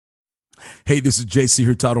Hey, this is JC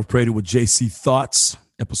Hurtado Prada with JC Thoughts,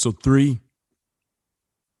 episode 3.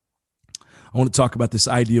 I want to talk about this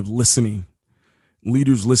idea of listening,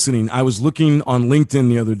 leaders listening. I was looking on LinkedIn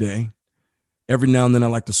the other day. Every now and then I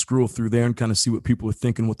like to scroll through there and kind of see what people are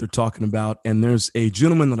thinking, what they're talking about. And there's a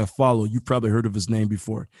gentleman that I follow. You've probably heard of his name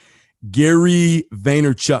before. Gary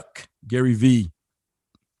Vaynerchuk, Gary V.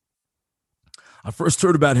 I first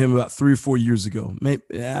heard about him about 3 or 4 years ago,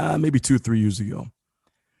 maybe 2 or 3 years ago.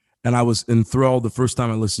 And I was enthralled the first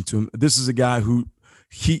time I listened to him. This is a guy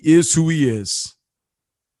he is who he is.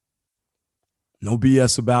 No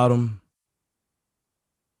BS about him.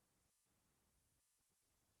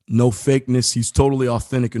 No fakeness. He's totally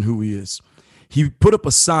authentic in who he is. He put up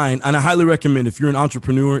a sign, and I highly recommend if you're an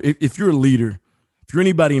entrepreneur, if you're a leader, if you're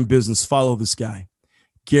anybody in business, follow this guy,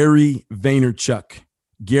 Gary Vaynerchuk.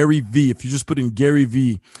 Gary V. If you just put in Gary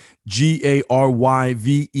V,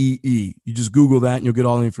 Garyvee, you just Google that and you'll get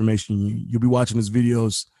all the information. You'll be watching his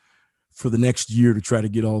videos for the next year to try to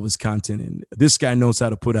get all of his content in. This guy knows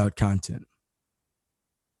how to put out content.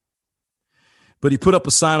 But he put up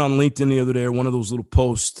a sign on LinkedIn the other day, one of those little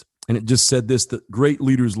posts, and it just said this, that great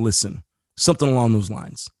leaders listen, something along those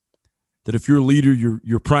lines. That if you're a leader,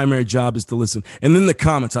 your primary job is to listen. And then the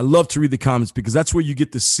comments, I love to read the comments because that's where you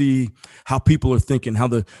get to see how people are thinking, how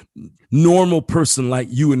the normal person like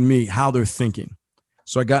you and me, how they're thinking.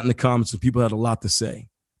 So I got in the comments and people had a lot to say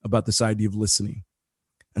about this idea of listening.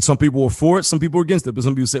 And some people were for it, some people were against it. But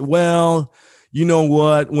some people say, well, you know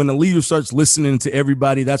what? When a leader starts listening to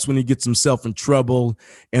everybody, that's when he gets himself in trouble.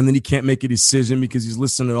 And then he can't make a decision because he's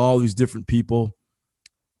listening to all these different people.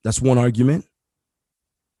 That's one argument.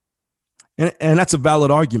 And that's a valid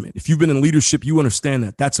argument. If you've been in leadership, you understand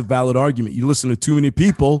that. That's a valid argument. You listen to too many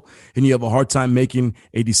people and you have a hard time making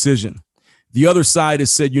a decision. The other side has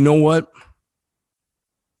said, you know what?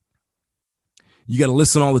 You got to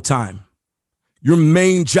listen all the time. Your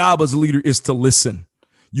main job as a leader is to listen.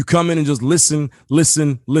 You come in and just listen.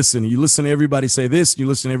 You listen to everybody say this, you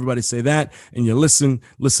listen to everybody say that, and you listen.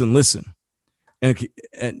 And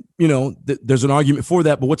you know, there's an argument for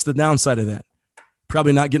that, but what's the downside of that?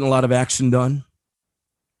 Probably not getting a lot of action done.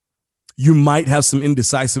 You might have some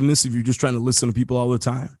indecisiveness if you're just trying to listen to people all the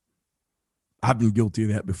time. I've been guilty of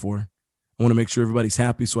that before. I want to make sure everybody's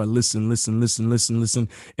happy, so I listen. And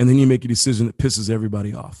then you make a decision that pisses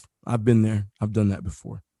everybody off. I've been there. I've done that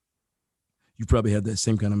before. You probably had that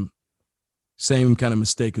same kind of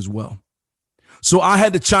mistake as well. So I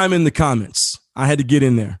had to chime in the comments. I had to get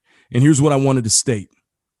in there. And here's what I wanted to state.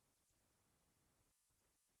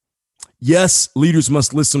 Yes, leaders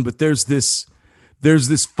must listen, but there's this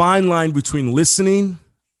fine line between listening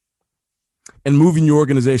and moving your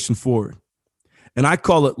organization forward. And I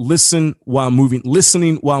call it listening while moving.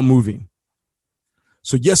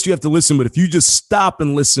 So yes, you have to listen, but if you just stop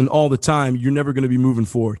and listen all the time, you're never going to be moving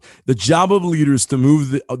forward. The job of a leader is to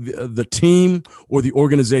move the team or the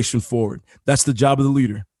organization forward. That's the job of the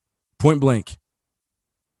leader, point blank.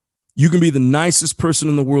 You can be the nicest person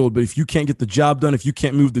in the world, but if you can't get the job done, if you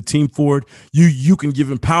can't move the team forward, you can give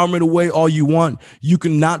empowerment away all you want. You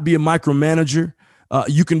can not be a micromanager.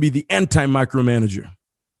 You can be the anti-micromanager.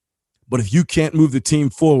 But if you can't move the team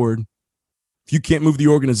forward, if you can't move the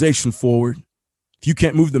organization forward, if you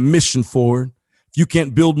can't move the mission forward, if you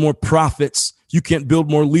can't build more profits, you can't build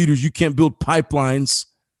more leaders, you can't build pipelines,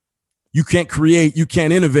 you can't create, you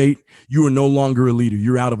can't innovate, you are no longer a leader.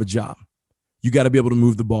 You're out of a job. You got to be able to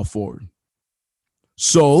move the ball forward.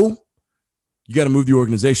 So you got to move the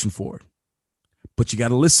organization forward, but you got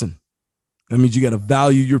to listen. That means you got to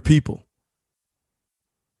value your people.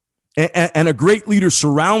 And a great leader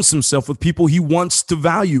surrounds himself with people he wants to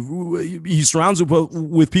value. He surrounds himself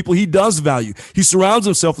with people he does value. He surrounds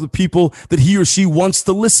himself with people that he or she wants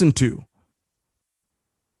to listen to.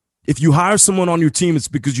 If you hire someone on your team, it's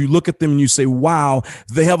because you look at them and you say, wow,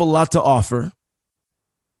 they have a lot to offer.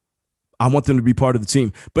 I want them to be part of the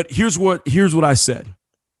team. But here's what I said.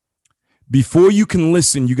 Before you can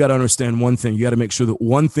listen, you got to understand one thing. You got to make sure that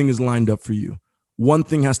one thing is lined up for you. One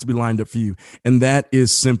thing has to be lined up for you, and that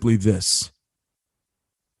is simply this.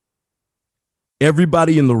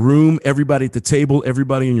 Everybody in the room, everybody at the table,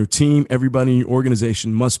 everybody in your team, everybody in your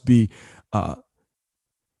organization must be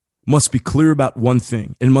clear about one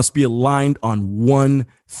thing and must be aligned on one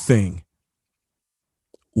thing.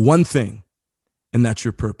 One thing, and that's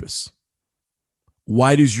your purpose.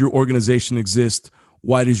 Why does your organization exist?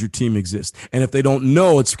 Why does your team exist? And if they don't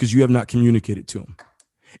know, it's because you have not communicated to them.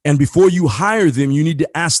 And before you hire them, you need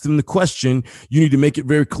to ask them the question. You need to make it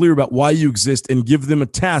very clear about why you exist and give them a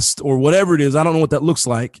test or whatever it is. I don't know what that looks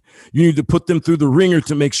like. You need to put them through the ringer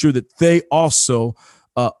to make sure that they also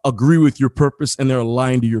agree with your purpose and they're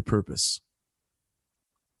aligned to your purpose.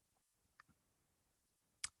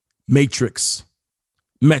 matrix,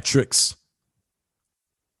 metrics,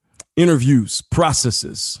 interviews,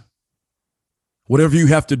 processes, whatever you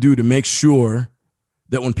have to do to make sure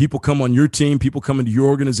that when people come on your team, people come into your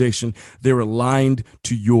organization, they're aligned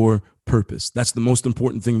to your purpose. That's the most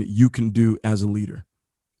important thing that you can do as a leader.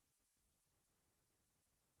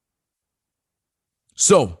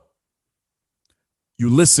 So you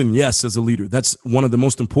listen, yes, as a leader. That's one of the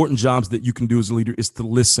most important jobs that you can do as a leader, is to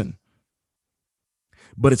listen.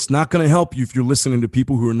 But it's not going to help you if you're listening to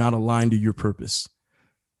people who are not aligned to your purpose.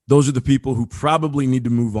 Those are the people who probably need to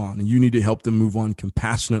move on, and you need to help them move on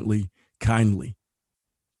compassionately, kindly.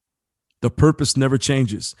 The purpose never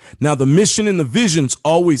changes. Now, the mission and the vision's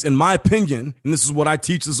always, in my opinion, and this is what I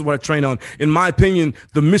teach, this is what I train on. In my opinion,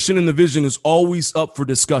 the mission and the vision is always up for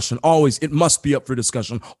discussion. Always. It must be up for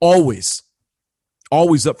discussion. Always.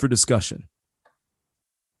 Always up for discussion.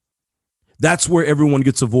 That's where everyone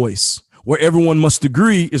gets a voice. Where everyone must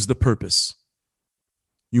agree is the purpose.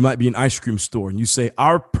 You might be an ice cream store and you say,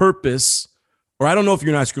 our purpose, or I don't know if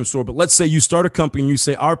you're an ice cream store, but let's say you start a company and you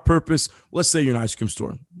say, our purpose, let's say you're an ice cream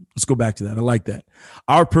store. Let's go back to that. I like that.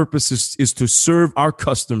 Our purpose is to serve our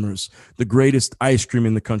customers the greatest ice cream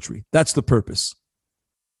in the country. That's the purpose.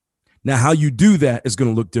 Now, how you do that is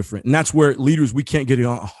going to look different. And that's where leaders, we can't get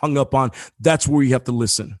hung up on. That's where you have to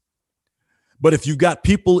listen. But if you've got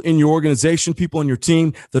people in your organization, people on your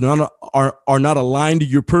team that are not aligned to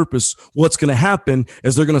your purpose, what's going to happen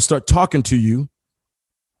is they're going to start talking to you.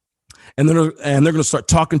 And they're going to start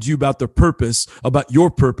talking to you about their purpose, about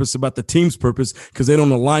your purpose, about the team's purpose, because they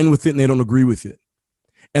don't align with it and they don't agree with it.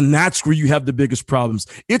 And that's where you have the biggest problems.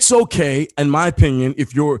 It's okay, in my opinion,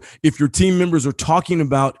 if your team members are talking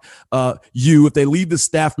about if they leave the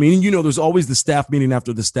staff meeting, there's always the staff meeting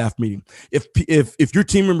after the staff meeting. If your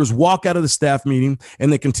team members walk out of the staff meeting and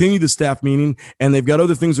they continue the staff meeting and they've got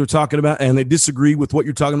other things they're talking about and they disagree with what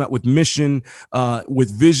you're talking about with mission,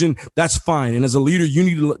 with vision, that's fine. And as a leader, you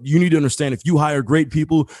need to understand, if you hire great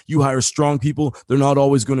people, you hire strong people, they're not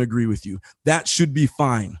always going to agree with you. That should be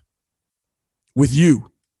fine with you.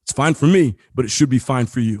 It's fine for me, but it should be fine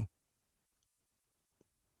for you.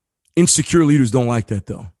 Insecure leaders don't like that,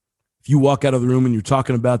 though. If you walk out of the room and you're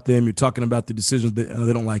talking about them, you're talking about the decisions, they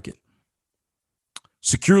don't like it.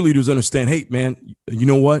 Secure leaders understand, hey, man, you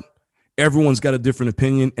know what? Everyone's got a different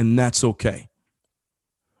opinion, and that's okay.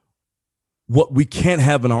 What we can't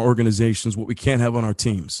have in our organizations, what we can't have on our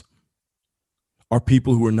teams, are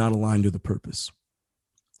people who are not aligned to the purpose.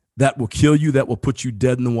 That will kill you. That will put you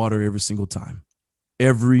dead in the water every single time.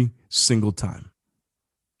 Every single time.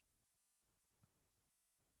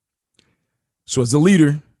 So as a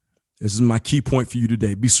leader, this is my key point for you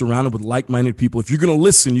today. Be surrounded with like-minded people. If you're going to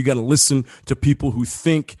listen, you got to listen to people who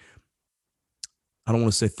think, I don't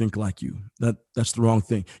want to say think like you. That's the wrong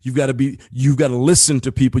thing. You've got to listen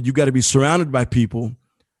to people. You've got to be surrounded by people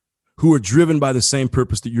who are driven by the same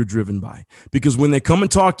purpose that you're driven by. Because when they come and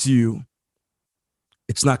talk to you,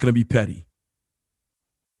 it's not going to be petty.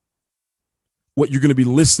 What you're going to be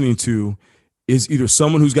listening to is either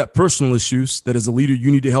someone who's got personal issues that as a leader you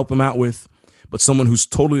need to help them out with, but someone who's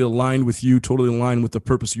totally aligned with you, totally aligned with the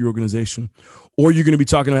purpose of your organization. Or you're going to be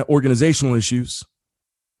talking about organizational issues,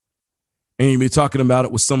 and you're going to be talking about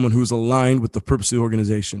it with someone who's aligned with the purpose of the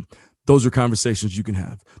organization. Those are conversations you can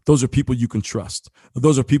have. Those are people you can trust.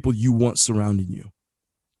 Those are people you want surrounding you.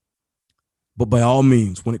 But by all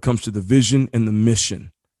means, when it comes to the vision and the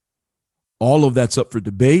mission, all of that's up for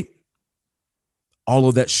debate. All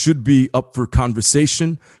of that should be up for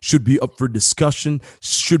conversation, should be up for discussion,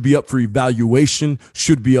 should be up for evaluation,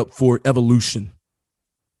 should be up for evolution.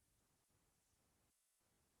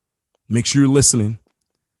 Make sure you're listening.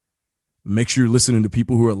 Make sure you're listening to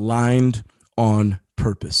people who are aligned on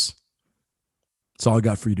purpose. That's all I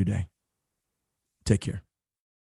got for you today. Take care.